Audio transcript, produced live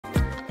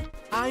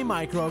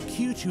IMICRO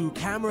Q2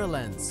 camera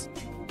lens.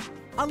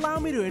 Allow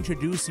me to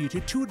introduce you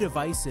to two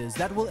devices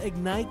that will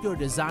ignite your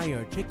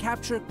desire to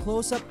capture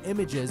close-up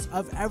images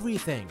of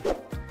everything.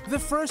 The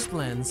first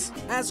lens,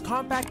 as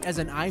compact as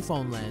an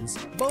iPhone lens,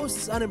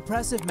 boasts an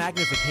impressive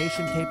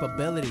magnification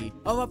capability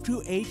of up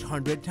to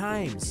 800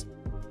 times.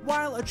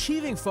 While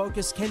achieving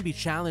focus can be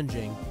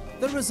challenging,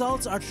 the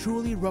results are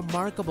truly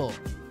remarkable,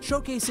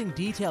 showcasing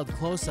detailed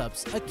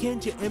close-ups akin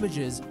to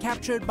images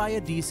captured by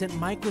a decent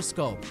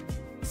microscope.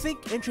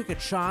 Think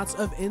intricate shots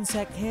of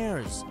insect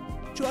hairs.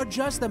 To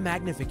adjust the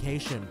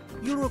magnification,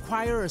 you'll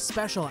require a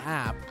special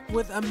app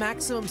with a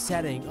maximum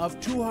setting of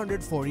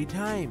 240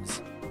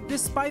 times,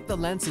 despite the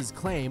lens's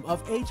claim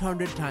of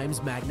 800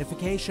 times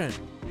magnification.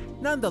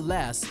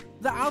 Nonetheless,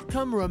 the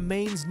outcome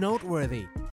remains noteworthy,